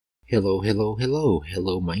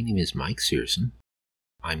Hello, my name is Mike Searson.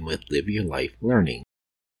 I'm with Live Your Life Learning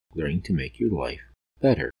to make your life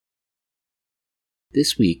better.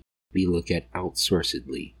 This week, we look at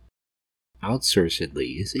Outsourcely.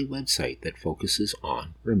 Outsourcely is a website that focuses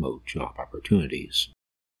on remote job opportunities.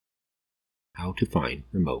 How to find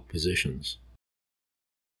remote positions.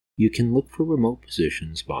 You can look for remote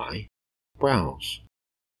positions by Browse.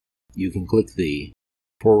 You can click the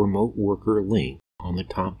For Remote Worker link on the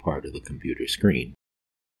top part of the computer screen.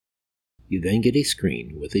 You then get a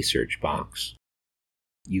screen with a search box.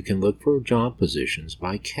 You can look for job positions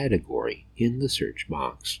by category in the search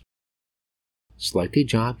box. Select a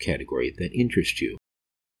job category that interests you.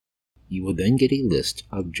 You will then get a list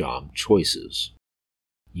of job choices.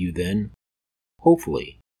 You then,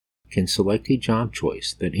 hopefully, can select a job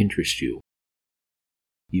choice that interests you.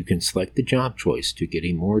 You can select the job choice to get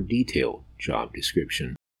a more detailed job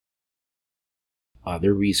description.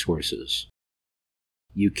 Other resources.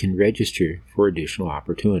 You can register for additional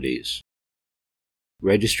opportunities.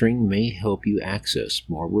 Registering may help you access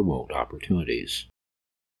more remote opportunities.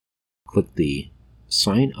 Click the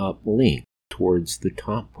Sign Up link towards the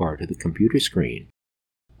top part of the computer screen,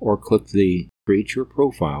 or click the Create Your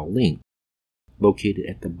Profile link located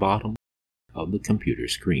at the bottom of the computer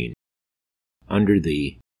screen, under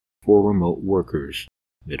the For Remote Workers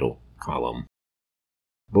middle column.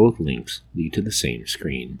 Both links lead to the same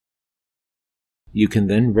screen. You can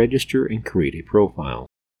then register and create a profile.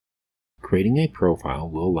 Creating a profile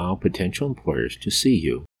will allow potential employers to see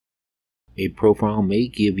you. A profile may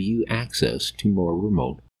give you access to more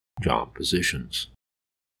remote job positions.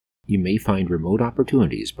 You may find remote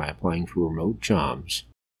opportunities by applying for remote jobs,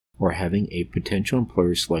 or having a potential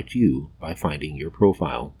employer select you by finding your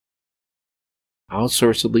profile.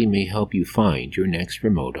 Outsourcely may help you find your next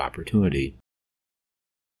remote opportunity.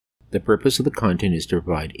 The purpose of the content is to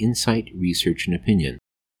provide insight, research, and opinion,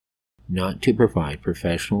 not to provide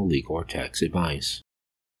professional, legal, or tax advice.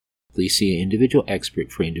 Please see an individual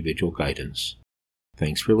expert for individual guidance.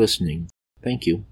 Thanks for listening. Thank you.